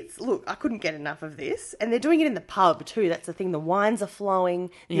 Look, I couldn't get enough of this. And they're doing it in the pub too. That's the thing. The wines are flowing.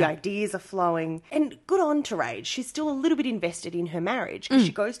 The ideas are flowing. And good on Terage. She's still a little bit invested in her marriage because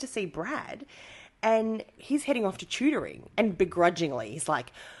she goes to see Brad and he's heading off to tutoring. And begrudgingly, he's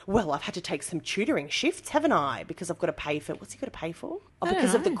like, well, I've had to take some tutoring shifts, haven't I? Because I've got to pay for... What's he got to pay for? Oh,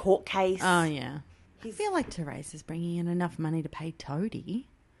 because of the court case. Oh, yeah. I feel like Therese is bringing in enough money to pay Toadie.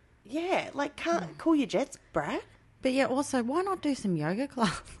 Yeah, like, can't call your jets, Brad. But yeah, also, why not do some yoga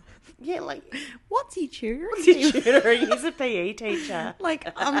class? Yeah, like... What's he tutoring? He's a PE teacher.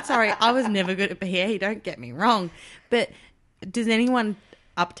 Like, I'm sorry, I was never good at PE, don't get me wrong. But does anyone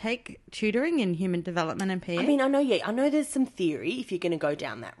uptake tutoring in human development and PE? I mean, I know there's some theory if you're going to go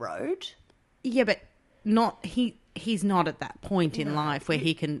down that road. Yeah, but he's not at that point in life where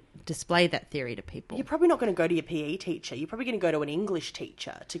he can display that theory to people. You're probably not going to go to your PE teacher. You're probably going to go to an English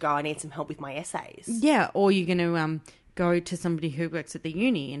teacher to go, I need some help with my essays. Yeah, or you're going to go to somebody who works at the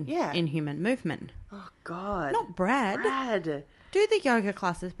uni in human movement. Oh, God. Not Brad. Do the yoga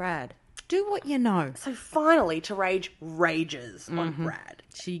classes, Brad. Do what you know. So finally, Terage rages on Brad.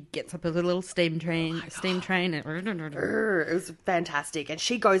 She gets up a little steam train. It was fantastic. And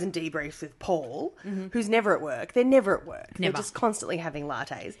she goes and debriefs with Paul, who's never at work. They're never at work. Never. They're just constantly having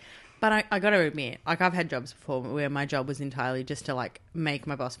lattes. But I got to admit, like, I've had jobs before where my job was entirely just to, like, make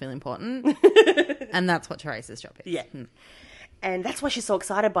my boss feel important. And that's what Teresa's job is. Yeah. And that's why she's so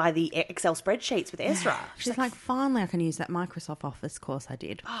excited by the Excel spreadsheets with Ezra. She's like, finally I can use that Microsoft Office course I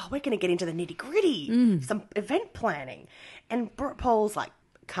did. Oh, we're going to get into the nitty-gritty. Some event planning. And Paul's like,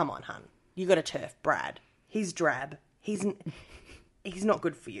 come on, hun. You got to turf Brad. He's drab. He's not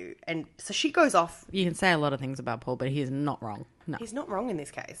good for you. And so she goes off. You can say a lot of things about Paul, but he is not wrong. No. He's not wrong in this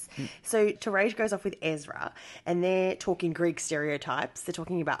case. So Terage goes off with Ezra and they're talking Greek stereotypes. They're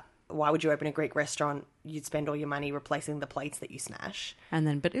talking about why would you open a Greek restaurant? You'd spend all your money replacing the plates that you smash. And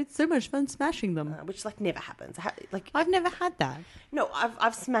then, but it's so much fun smashing them. Which, like, never happens. I've never had that. No,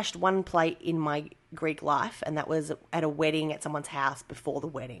 I've smashed one plate in my Greek life, and that was at a wedding at someone's house before the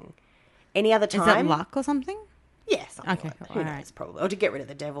wedding. Any other time... Is that luck or something? Yeah, something like that. Who knows, probably. Or to get rid of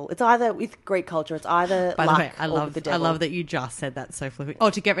the devil. It's either, with Greek culture, it's either By luck the way, or with the devil. I love that you just said that so flippantly. Oh,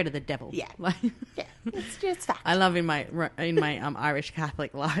 to get rid of the devil. Yeah. Yeah, it's fact. I love in my Irish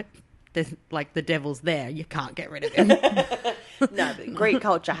Catholic life, there's, like, the devil's there. You can't get rid of him. No, but Greek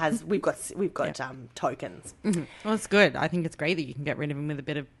culture has... We've got tokens. Mm-hmm. Well, it's good. I think it's great that you can get rid of him with a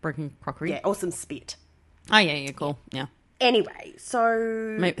bit of broken crockery. Yeah, or some spit. Oh, yeah, cool. Yeah. Anyway,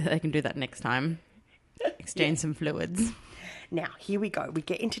 so... Maybe they can do that next time. Exchange some fluids. Now, here we go. We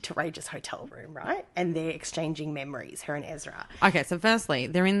get into Terage's hotel room, right? And they're exchanging memories, her and Ezra. Okay, so firstly,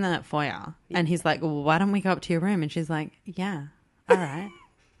 they're in the foyer. And he's like, well, why don't we go up to your room? And she's like, yeah, all right.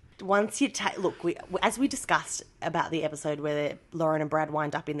 Once you take... Look, as we discussed about the episode where Lauren and Brad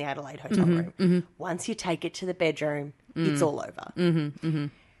wind up in the Adelaide hotel room, once you take it to the bedroom, it's all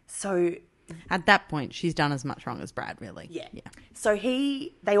over. So... At that point, she's done as much wrong as Brad, really. Yeah. So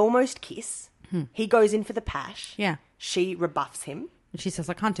they almost kiss. He goes in for the pash. Yeah. She rebuffs him. And she says,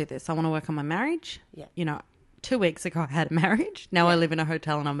 I can't do this. I want to work on my marriage. Yeah. You know, 2 weeks ago I had a marriage. Now I live in a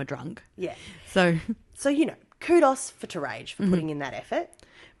hotel and I'm a drunk. Yeah. So, you know, kudos for Terage for putting in that effort.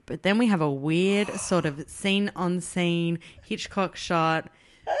 But then we have a weird sort of scene-on-scene Hitchcock shot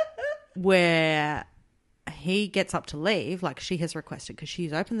where he gets up to leave, like she has requested, because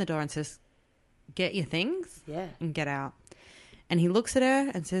she's opened the door and says, get your things and get out. And he looks at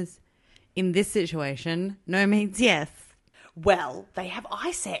her and says, in this situation, no means yes. Well, they have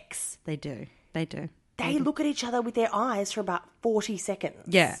eye sex. They do. They look at each other with their eyes for about 40 seconds.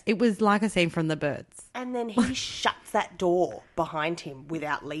 Yeah, it was like a scene from The Birds. And then he shuts that door behind him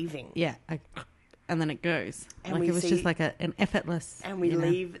without leaving. Yeah, and then it goes. And like it was just like an effortless. And we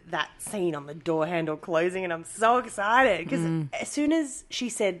leave that scene on the door handle closing, and I'm so excited because as soon as she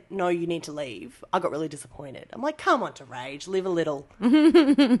said, no, you need to leave, I got really disappointed. I'm like, come on, Terage, live a little.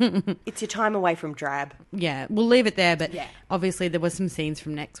 It's your time away from drab. Yeah, we'll leave it there, but obviously there were some scenes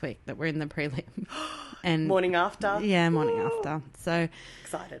from next week that were in the prelim. And morning after. Yeah, morning after. So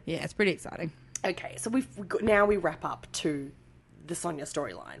excited. Yeah, it's pretty exciting. Okay, so now we wrap up to the Sonia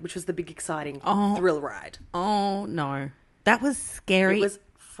storyline, which was the big exciting thrill ride. Oh no, that was scary. It was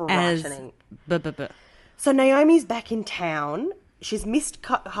frightening. So Naomi's back in town. She's missed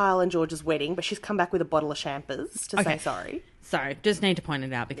Kyle and George's wedding, but she's come back with a bottle of champers to say sorry. Sorry, just need to point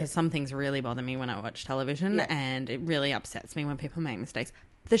it out because some things really bother me when I watch television, and it really upsets me when people make mistakes.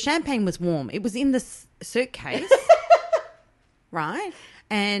 The champagne was warm. It was in the suitcase, right?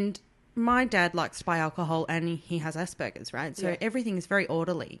 And my dad likes to buy alcohol, and he has Asperger's, right? So everything is very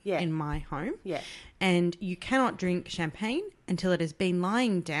orderly in my home. Yeah. And you cannot drink champagne until it has been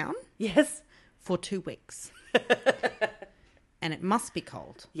lying down. Yes. For 2 weeks. And it must be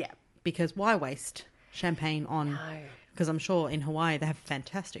cold. Yeah. Because why waste champagne on... No. Because I'm sure in Hawaii they have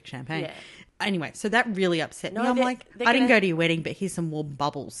fantastic champagne. Yeah. Anyway, so that really upset me. I'm like, I didn't go to your wedding, but here's some warm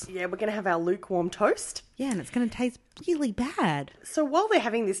bubbles. Yeah, we're going to have our lukewarm toast. Yeah, and it's going to taste really bad. So while they're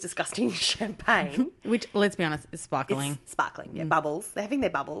having this disgusting champagne... which, let's be honest, is sparkling. It's sparkling, yeah, bubbles. They're having their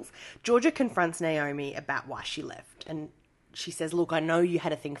bubbles. Georgia confronts Naomi about why she left. And she says, look, I know you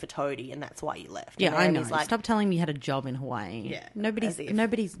had a thing for Toadie and that's why you left. Yeah, I know. Like, stop telling me you had a job in Hawaii. Yeah.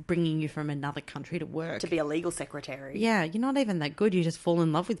 Nobody's bringing you from another country to work. To be a legal secretary. Yeah, you're not even that good. You just fall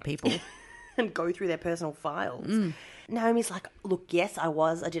in love with people. And go through their personal files. Naomi's like, look, yes, I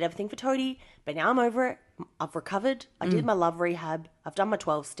did everything for Toadie, but now I'm over it. I've recovered. I did my love rehab. I've done my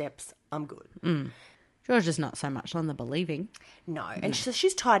 12 steps. I'm good. Georgia's not so much on the believing. No. And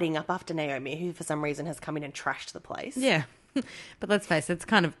she's tidying up after Naomi, who for some reason has come in and trashed the place. Yeah. But let's face it, it's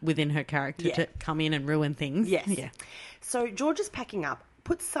kind of within her character to come in and ruin things. Yes. Yeah. So George is packing up,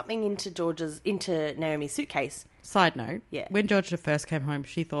 puts something into Naomi's suitcase. Side note, when Georgia first came home,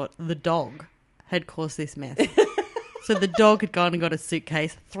 she thought the dog had caused this mess. So the dog had gone and got a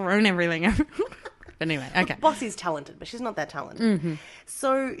suitcase, thrown everything over. But anyway, okay. Boss is talented, but she's not that talented.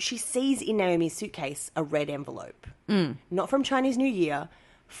 So she sees in Naomi's suitcase a red envelope. Not from Chinese New Year,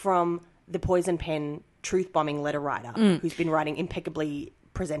 from the Poison Pen truth-bombing letter writer who's been writing impeccably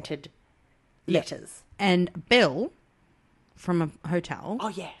presented letters. And Bill from a hotel. Oh,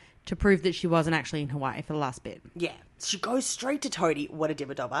 yeah. To prove that she wasn't actually in Hawaii for the last bit. Yeah. She goes straight to Toadie, what a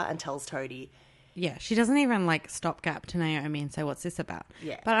dibba-dobber, and tells Toadie. Yeah, she doesn't even stopgap to Naomi and say, what's this about?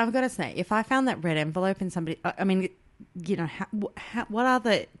 Yeah. But I've got to say, if I found that red envelope in somebody, I mean, you know, what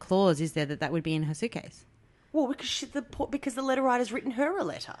other clause is there that would be in her suitcase? Well, because the letter writer's written her a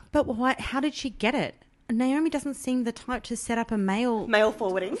letter. But why? How did she get it? Naomi doesn't seem the type to set up a mail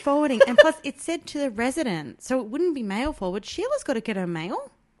forwarding. And plus, it said to the resident, so it wouldn't be mail forward. Sheila's got to get her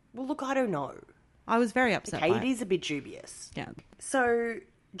mail. Well, look, I don't know. I was very upset. Okay, it is a bit dubious. Yeah. So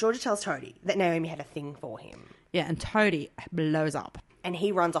Georgia tells Toadie that Naomi had a thing for him. Yeah, and Toadie blows up. And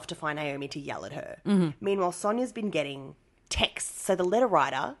he runs off to find Naomi to yell at her. Meanwhile, Sonia's been getting texts. So the letter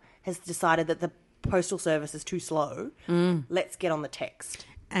writer has decided that the postal service is too slow. Let's get on the text.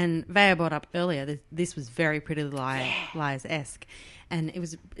 And Vaya brought up earlier, this was very Pretty Little Liars-esque. And it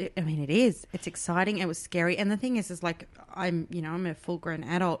was, I mean, it is. It's exciting. It was scary. And the thing is like, I'm a full-grown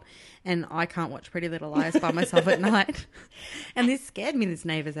adult and I can't watch Pretty Little Liars by myself at night. And this scared me, this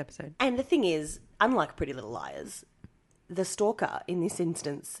Neighbours episode. And the thing is, unlike Pretty Little Liars, the stalker in this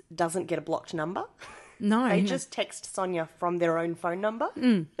instance doesn't get a blocked number. No. They just text Sonia from their own phone number.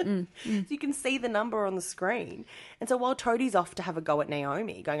 So you can see the number on the screen. And so while Toadie's off to have a go at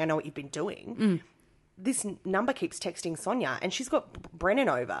Naomi, going, I know what you've been doing, this number keeps texting Sonia, and she's got Brennan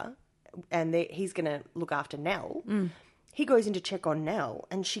over, and he's going to look after Nell. He goes in to check on Nell,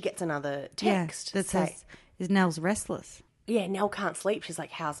 and she gets another text. That says, is Nell's restless? Yeah, Nell can't sleep. She's like,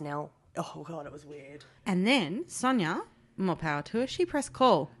 how's Nell? Oh, God, it was weird. And then Sonia... more power to her. She pressed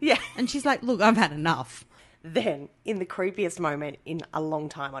call. Yeah. And she's like, look, I've had enough. Then, in the creepiest moment in a long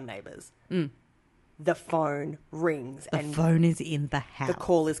time on Neighbours, the phone rings. The phone is in the house. The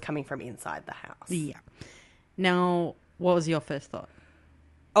call is coming from inside the house. Yeah. Now, what was your first thought?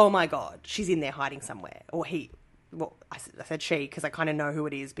 Oh, my God. She's in there hiding somewhere. Or he. Well, I said she because I kind of know who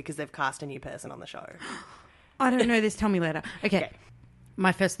it is because they've cast a new person on the show. I don't know this. Tell me later. Okay.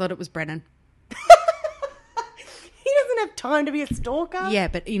 My first thought, it was Brennan. Have time to be a stalker? Yeah,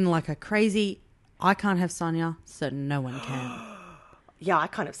 but in like a crazy, I can't have Sonia, so no one can. Yeah, I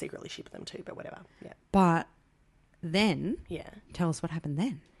kind of secretly ship them too, but whatever. Yeah. But then, tell us what happened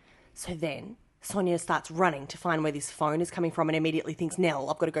then. So then, Sonia starts running to find where this phone is coming from and immediately thinks, Nell,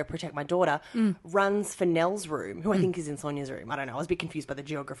 I've got to go protect my daughter. Runs for Nell's room, who I think is in Sonia's room. I don't know. I was a bit confused by the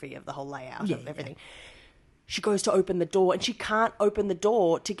geography of the whole layout of everything. She goes to open the door and she can't open the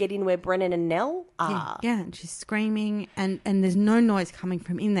door to get in where Brennan and Nell are. Yeah, and she's screaming and there's no noise coming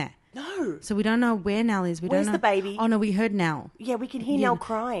from in there. No. So we don't know where Nell is. Where's the baby? Oh, no, we heard Nell. Yeah, we can hear Nell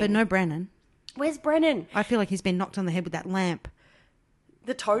crying. But no Brennan. Where's Brennan? I feel like he's been knocked on the head with that lamp.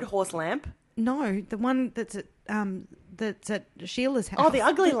 The toad horse lamp? No, the one that's at Sheila's house. Oh, the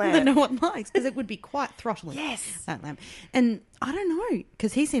ugly lamp. That no one likes, because it would be quite throttling. Yes. That lamp. And I don't know,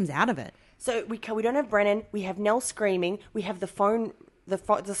 because he seems out of it. So we don't have Brennan. We have Nell screaming. We have the phone.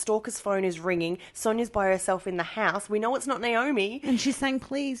 The stalker's phone is ringing. Sonia's by herself in the house. We know it's not Naomi. And she's saying,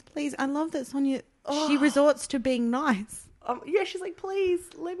 please, please. I love that Sonia, she resorts to being nice. Yeah, she's like, please,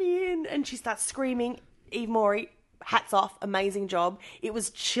 let me in. And she starts screaming. Eve Morey, hats off, amazing job. It was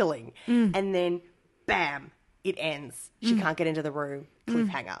chilling. And then, bam, it ends. She can't get into the room.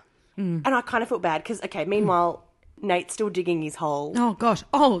 Cliffhanger. And I kind of felt bad because, okay, meanwhile, Nate's still digging his hole. Oh, gosh.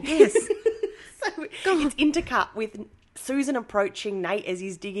 Oh, yes. So it's intercut with Susan approaching Nate as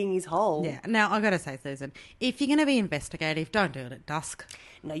he's digging his hole. Yeah. Now, I got to say, Susan, if you're going to be investigative, don't do it at dusk.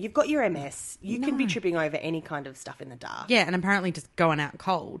 No, you've got your MS. You can be tripping over any kind of stuff in the dark. Yeah, and apparently just going out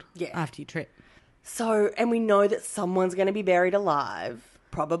cold after you trip. So, and we know that someone's going to be buried alive.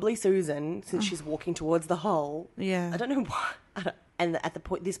 Probably Susan, since she's walking towards the hole. Yeah. I don't know why. And at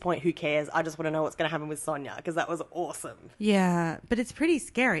this point, who cares? I just want to know what's going to happen with Sonia, because that was awesome. Yeah, but it's pretty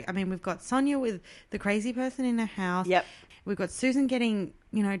scary. I mean, we've got Sonia with the crazy person in her house. Yep. We've got Susan getting,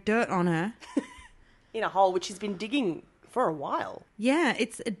 dirt on her. In a hole, which she's been digging for a while. Yeah,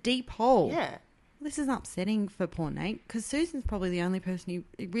 it's a deep hole. Yeah. This is upsetting for poor Nate, because Susan's probably the only person who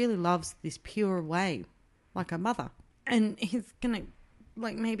really loves this pure way, like her mother. And he's going to,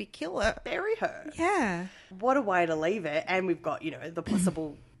 maybe kill her. Bury her. Yeah. What a way to leave it. And we've got, the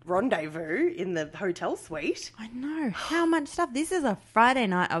possible rendezvous in the hotel suite. I know. How much stuff. This is a Friday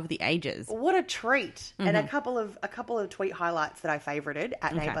night of the ages. What a treat. And a couple of tweet highlights that I favorited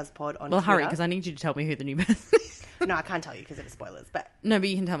at NeighborsPod on Twitter. Well, hurry, because I need you to tell me who the new person is. No, I can't tell you because of the spoilers. But no, but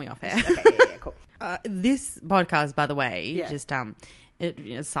you can tell me off air. Okay, yeah, cool. This podcast, by the way,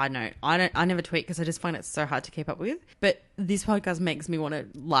 side note, I never tweet because I just find it so hard to keep up with. But this podcast makes me want to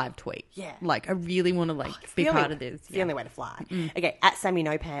live tweet. Yeah. I really want to be part of this. It's the only way to fly. Okay, at Sammy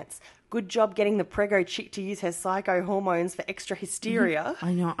No Pants. Good job getting the prego chick to use her psycho hormones for extra hysteria.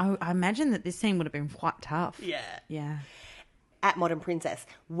 I know. I imagine that this scene would have been quite tough. Yeah. Yeah. At Modern Princess.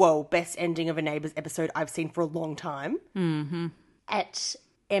 Whoa, best ending of a Neighbours episode I've seen for a long time. Mm-hmm. At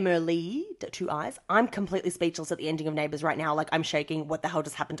Emma Lee, 2 eyes. I'm completely speechless at the ending of Neighbours right now. I'm shaking. What the hell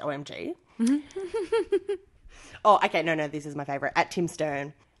just happened to OMG? Oh, okay. No, this is my favourite. At Tim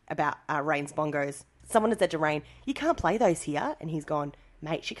Stern, about Rain's bongos. Someone has said to Rain, you can't play those here. And he's gone,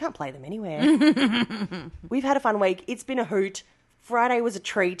 mate, she can't play them anywhere. We've had a fun week. It's been a hoot. Friday was a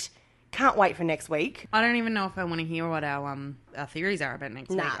treat. Can't wait for next week. I don't even know if I want to hear what our theories are about next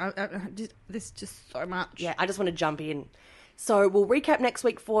week. There's just so much. Yeah, I just want to jump in. So we'll recap next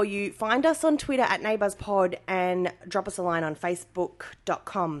week for you. Find us on Twitter at NeighborsPod and drop us a line on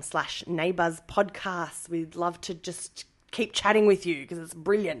Facebook.com/NeighborsPodcast. We'd love to just keep chatting with you because it's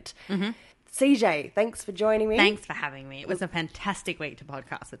brilliant. Mm-hmm. CJ, thanks for joining me. Thanks for having me. It was a fantastic week to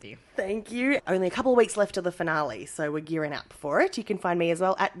podcast with you. Thank you. Only a couple of weeks left to the finale, so we're gearing up for it. You can find me as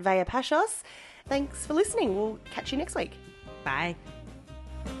well at Vea Pashos. Thanks for listening. We'll catch you next week. Bye.